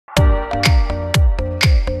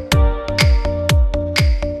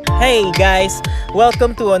Hey guys,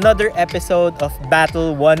 welcome to another episode of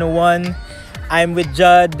Battle 101. I'm with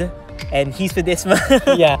Judd and he's with Ysma.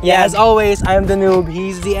 Yeah, as always, I'm the noob,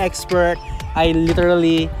 he's the expert. I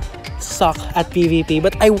literally suck at PvP,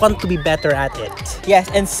 but I want to be better at it. Yes,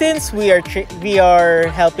 and since we are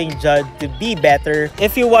helping Judd to be better,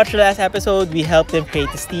 if you watched the last episode, we helped him create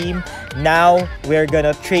his team. Now we're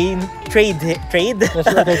gonna trade.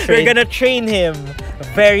 We're gonna train him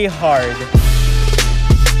very hard.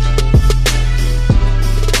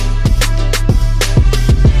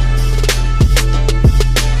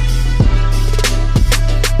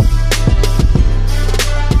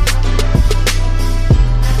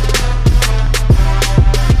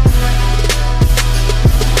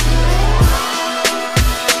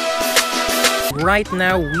 Right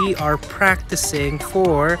now, we are practicing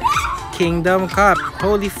for Kingdom Cup.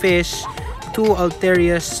 Holy fish, 2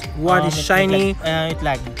 Alterias, 1 is shiny, It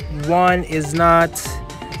lagged. 1 is not.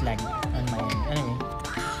 It lagged on my end. Anyway,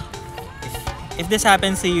 if this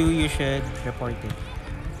happens to you, you should report it.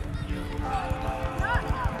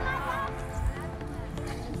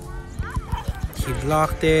 He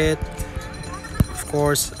blocked it. Of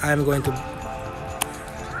course, I'm going to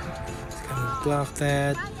block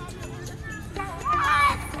that.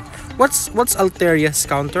 What's Alteria's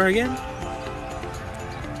counter again?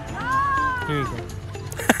 Here you go.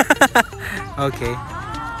 Okay.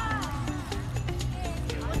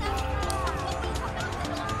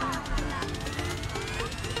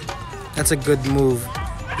 That's a good move.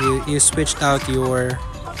 You switched out your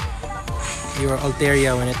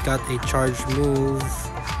Alteria when it got a charge move.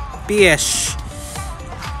 PS.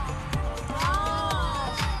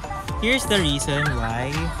 Here's the reason why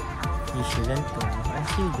you shouldn't go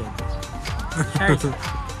unshielded. Charge.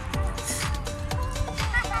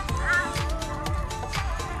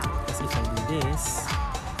 Because if I do this,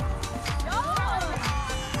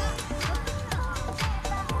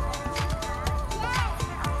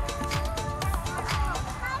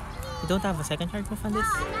 you don't have a second charge move on this?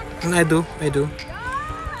 I do. Why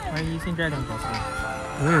are you using Dragon Test?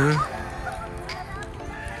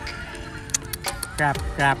 Crap.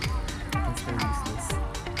 Let's go use this.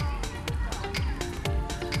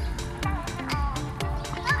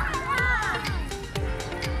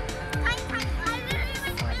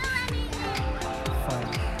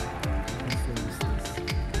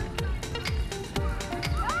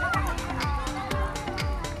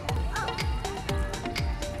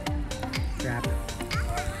 Crap.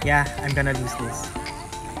 Yeah, I'm gonna lose this.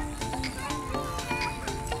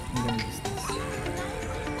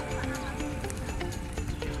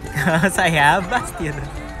 Because I have Bastion.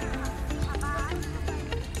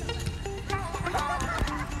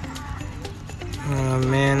 Oh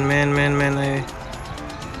man,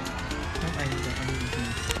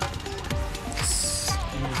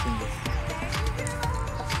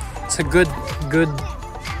 it's a good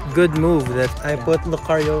move that I put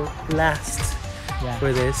Lucario last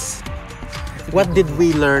for this. What did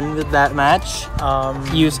we learn with that match?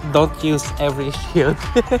 Don't use every shield.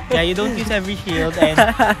 Yeah, you don't use every shield, and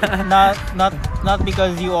not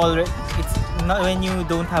because you already. It's not when you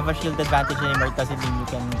don't have a shield advantage anymore. It doesn't mean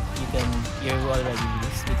you already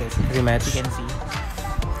lose because Rematch. you can see.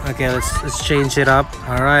 Okay, let's change it up.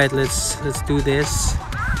 All right, let's do this.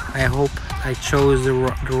 I hope I chose the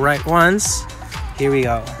right ones. Here we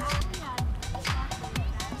go.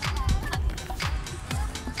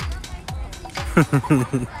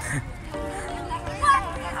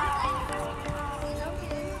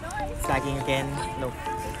 Sagging again. No.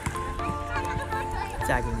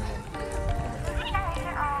 Sagging again.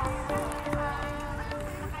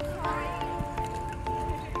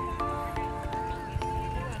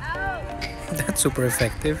 That's super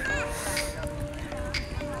effective.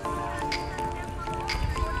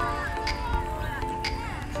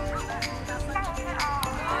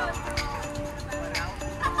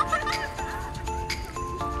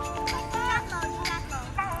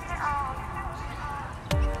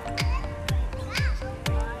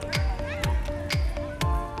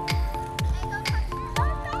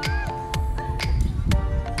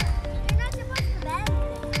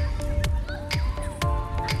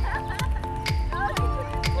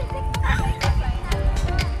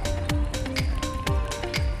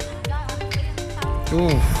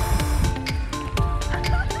 Ooh.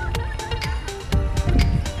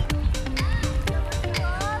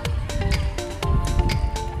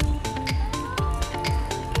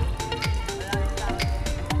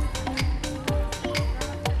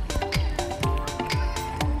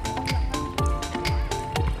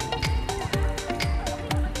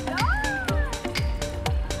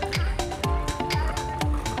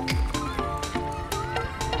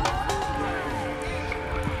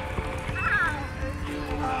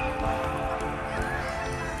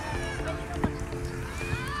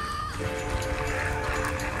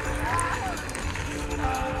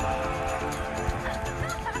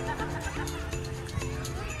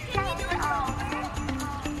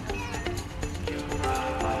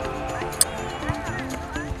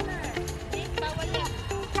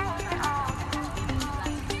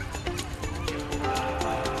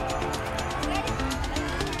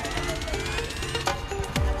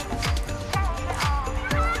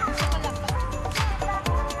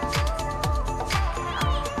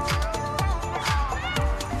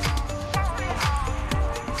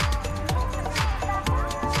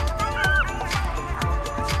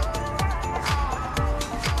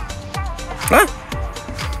 Huh?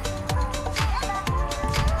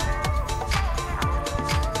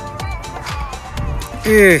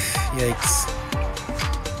 Ugh, yikes.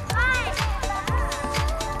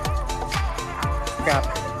 Crap.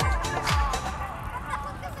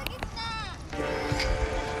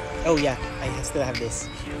 Oh yeah, I still have this.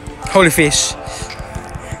 Holy fish.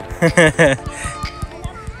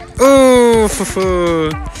 Ooh,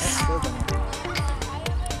 foo-foo.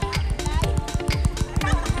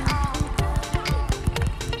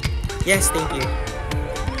 Yes, thank you.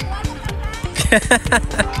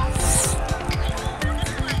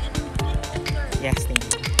 Yes, thank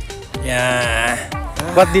you. Yeah.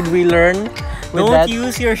 What did we learn with Don't that?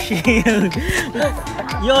 use your shield.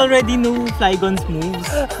 You already know Flygon's moves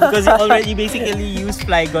because you already basically used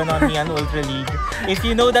Flygon on me on Ultra League. If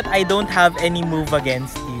you know that I don't have any move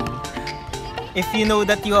against you, if you know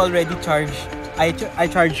that you already charge, I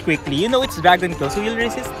charge quickly. You know it's Dragon Claw, so you'll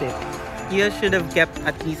resist it. You should have kept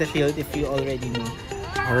at least a shield if you already knew.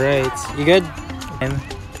 Alright, you good?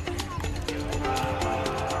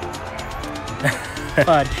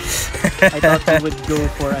 Fudge. I thought you would go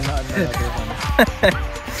for another one.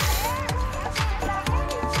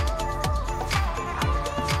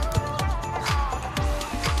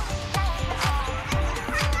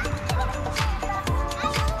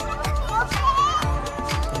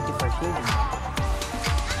 Thank you for shielding.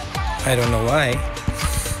 I don't know why.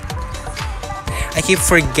 I keep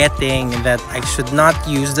forgetting that I should not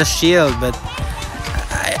use the shield, but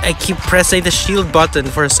I keep pressing the shield button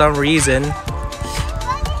for some reason.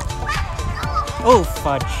 Oh,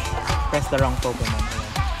 fudge. Press the wrong Pokemon.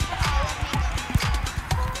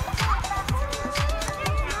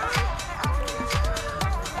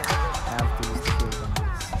 I have to use the shield on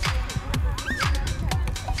this.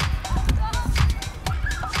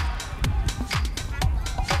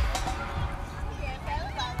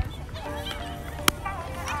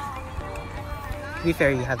 To be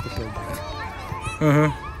fair, you have the shield.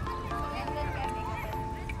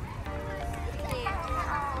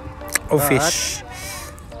 Oh, fish.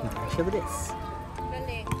 Show me this.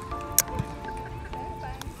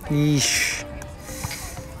 Yeesh.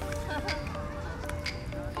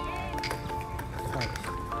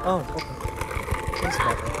 Oh, okay. This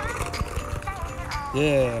better.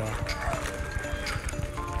 Yeah.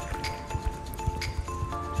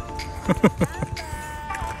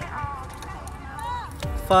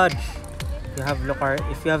 Fudge. You have Lucario.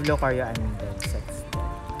 If you have Lucario, I'm dead. That's dead.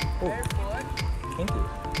 Oh. Thank you.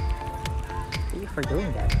 Thank you for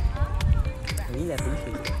doing that. I really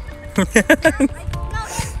appreciate it.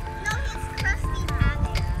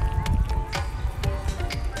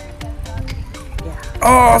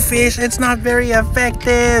 Oh, fish, it's not very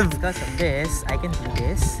effective. Because of this, I can do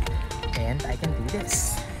this. And I can do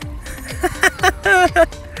this.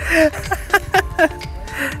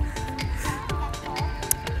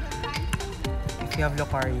 If you have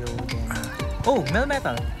Lucario, then... Oh,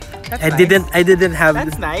 Melmetal. That's nice. I didn't have.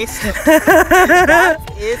 That's nice. That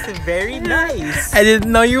is very nice. I didn't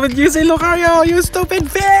know you would use a Lucario, you stupid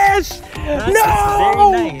fish! That's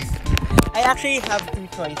No! very nice. I actually have two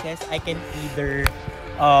choices. I can either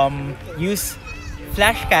use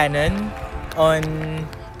Flash Cannon on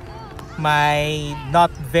my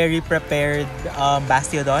not very prepared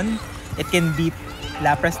Bastiodon. It can beat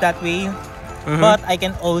Lapras that way. But I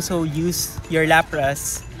can also use your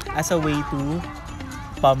Lapras as a way to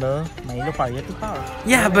pummel my Lucario to power.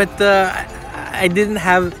 Yeah, but I didn't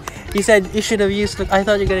have. You said you should have used. I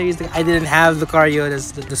thought you were gonna use. I didn't have Lucario.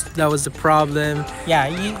 That was the problem. Yeah,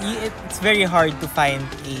 it's very hard to find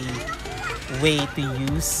a way to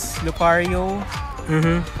use Lucario.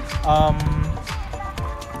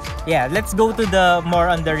 Yeah, let's go to the more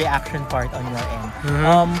on the reaction part on your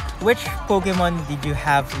end. Which Pokemon did you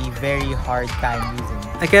have a very hard time using?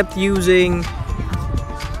 I kept using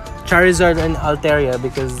Charizard and Altaria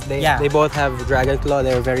because they both have Dragon Claw.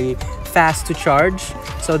 They're very fast to charge,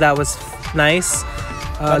 so that was nice.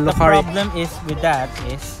 But the problem is with that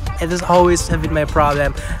is it has always been my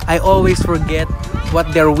problem. I always forget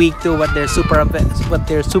what they're weak to, what they're super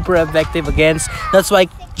effective against. That's why I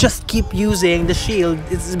just keep using the shield.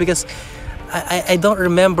 It's because I don't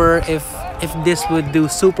remember if this would do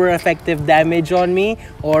super effective damage on me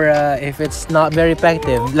or if it's not very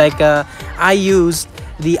effective. Like I used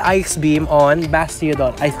the Ice Beam on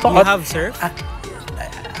Bastiodon. I thought you have Surf.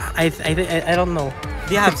 I don't know.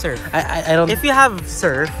 Do you have Surf? I don't. If you have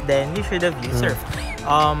Surf, then you should have used Surf.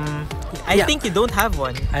 I think you don't have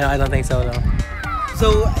one. I don't think so, no.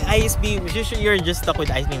 So Ice Beam, you're just stuck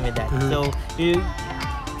with Ice Beam with that. So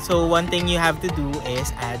So one thing you have to do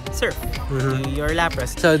is add Surf to your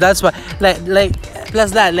Lapras. So that's why, like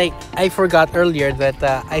plus that, like I forgot earlier that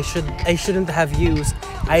I shouldn't have used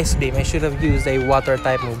Ice Beam. I should have used a water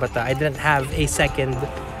type move, but I didn't have a second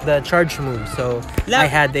the charge move, so I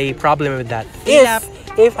had a problem with that.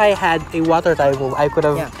 If I had a water type move, I could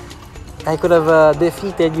have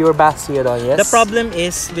defeated your Bastiodon. Yes. The problem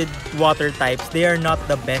is with water types, they are not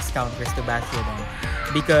the best counters to Bastiodon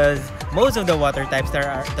because most of the water types that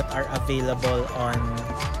are available on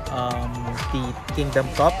the Kingdom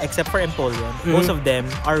Cup, except for Empoleon, most of them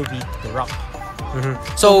are weak to rock.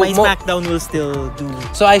 So my Smackdown will still do.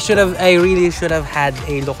 So I really should have had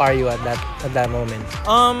a Lucario at that moment.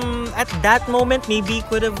 At that moment, maybe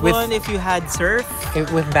could have won if you had Surf.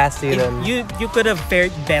 With Bastiodon, you could have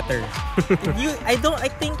fared better. I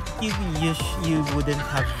think you wouldn't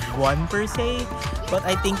have won per se, but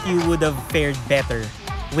I think you would have fared better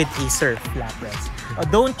with a Surf Lapras.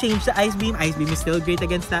 Don't change the Ice Beam. Ice Beam is still great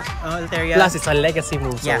against that Altaria. Plus, it's a legacy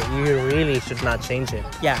move, so you really should not change it.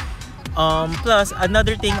 Yeah. Plus,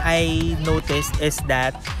 another thing I noticed is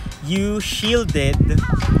that you shielded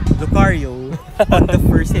Lucario on the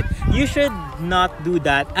first hit. You should not do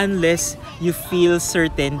that unless you feel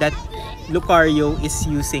certain that Lucario is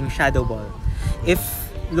using Shadow Ball. If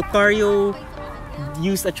Lucario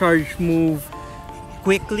used a charge move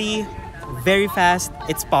quickly, very fast,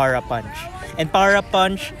 it's Power Up Punch. And Power Up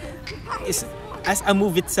Punch is, as a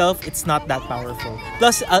move itself, it's not that powerful.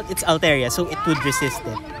 Plus, it's Altaria, so it would resist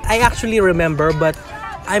it. I actually remember, but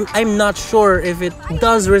I'm not sure if it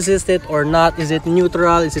does resist it or not. Is it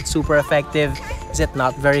neutral? Is it super effective? Is it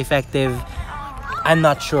not very effective? I'm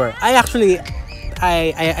not sure. I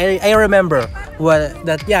remember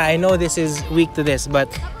I know this is weak to this,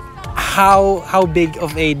 but how big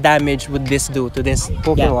of a damage would this do to this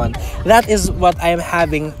Pokemon? Yeah. That is what I'm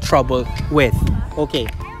having trouble with. Okay,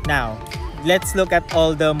 now let's look at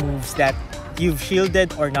all the moves that you've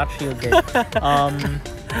shielded or not shielded.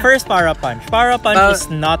 First, Power Up Punch. Power Up Punch is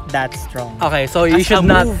not that strong. Okay, so you should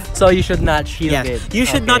not. So you should not shield it. You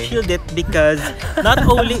should not shield it because not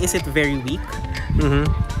only is it very weak,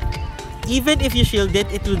 even if you shield it,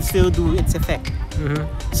 it will still do its effect.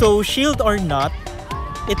 So shield or not,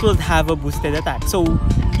 it will have a boosted attack. So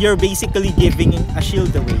you're basically giving a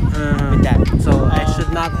shield away with that. So I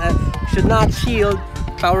should not shield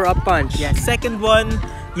Power Up Punch. Yeah. Second one.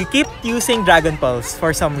 You keep using Dragon Pulse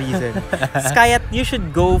for some reason. You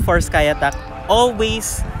should go for Sky Attack.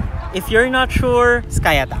 Always, if you're not sure,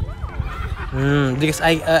 Sky Attack. Because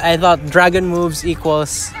I thought Dragon moves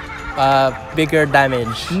equals bigger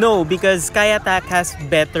damage. No, because Sky Attack has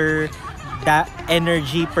better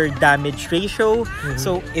energy per damage ratio.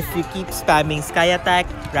 So if you keep spamming Sky Attack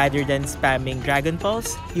rather than spamming Dragon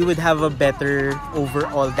Pulse, you would have a better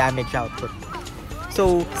overall damage output.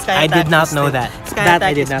 So Sky Attack I did not know that. Sky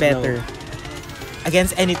Attack is better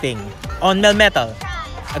against anything. On Melmetal,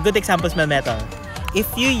 a good example is Melmetal. If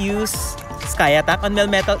you use Sky Attack on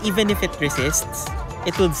Melmetal, even if it resists,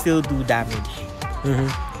 it will still do damage.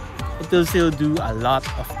 It will still do a lot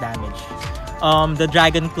of damage. The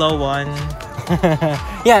Dragon Claw one.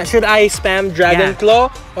 Yeah, should I spam Dragon Claw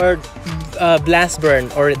or Blast Burn,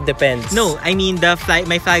 or it depends? No, I mean my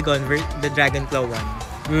Flygon, the Dragon Claw one.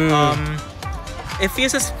 If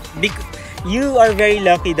you are very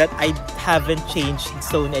lucky that I haven't changed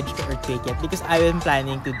Stone Edge to Earthquake yet because I am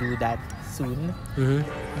planning to do that soon.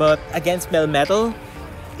 But against Melmetal,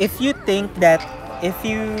 if you think that if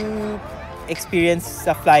you experience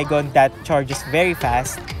a Flygon that charges very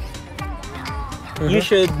fast, you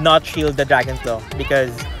should not shield the Dragon Claw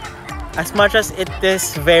because as much as it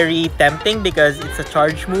is very tempting because it's a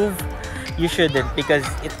charge move, you shouldn't because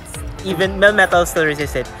even Melmetal still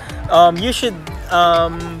resists it. You should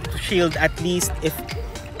shield at least if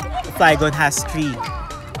Flygon has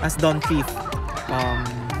done 3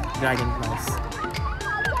 Dragon Claws.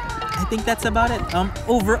 I think that's about it.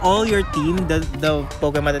 Overall, your team, the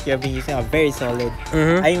Pokemon that you have been using are very solid.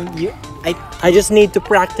 I just need to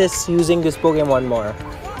practice using this Pokemon more.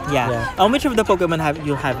 Yeah. Which of the Pokemon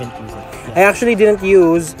you haven't used it? Yeah. I actually didn't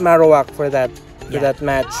use Marowak for that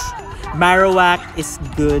match. Marowak is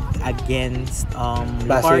good against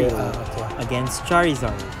Lucario, against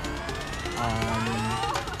Charizard,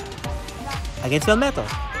 against Melmetal,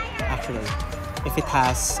 actually. If it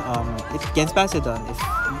has against Bastiodon,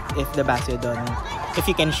 if the Bastiodon, if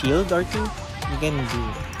you can shield or 2, you can do.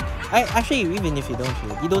 Actually, even if you don't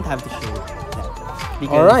shield, you don't have to shield that.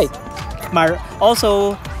 All right.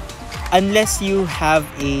 Also, unless you have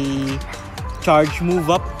a charge move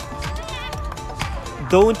up,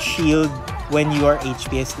 don't shield when you are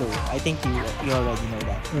HP is low. I think you already know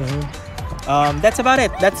that. That's about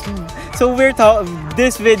it. So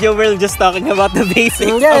this video we're just talking about the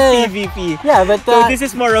basics of PvP. Yeah, but so this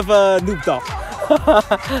is more of a noob talk.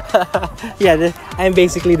 Yeah, I'm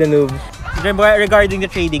basically the noob. Regarding the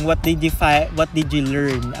trading, what did you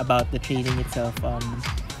learn about the trading itself?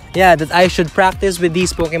 Yeah, that I should practice with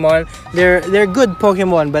these Pokemon. They're good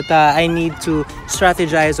Pokemon, but I need to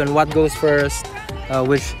strategize on what goes first,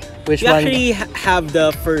 which you one. actually have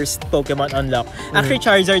the first Pokemon unlock. Actually,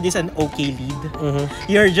 Charizard is an okay lead.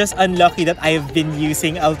 You're just unlucky that I've been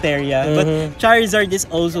using Altaria, but Charizard is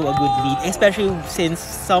also a good lead, especially since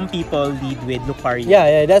some people lead with Lucario.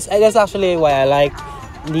 Yeah, that's actually why I like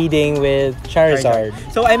leading with Charizard.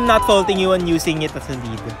 So I'm not faulting you on using it as a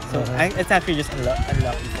lead. So it's actually just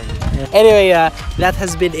unlucky for me. Anyway, that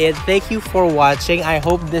has been it. Thank you for watching. I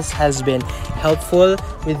hope this has been helpful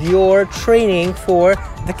with your training for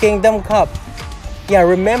the Kingdom Cup. Yeah,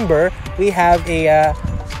 remember, we have a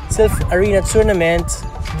Silph Arena Tournament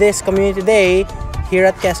this Community Day here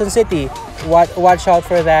at Quezon City. Watch out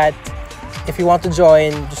for that. If you want to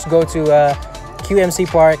join, just go to QMC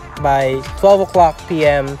Park by 12 o'clock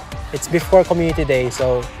p.m. It's before Community Day,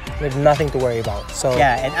 so we have nothing to worry about. So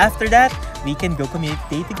yeah, and after that, we can go Community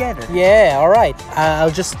Day together. Yeah, alright.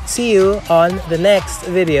 I'll just see you on the next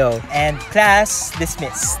video. And class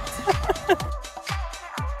dismissed.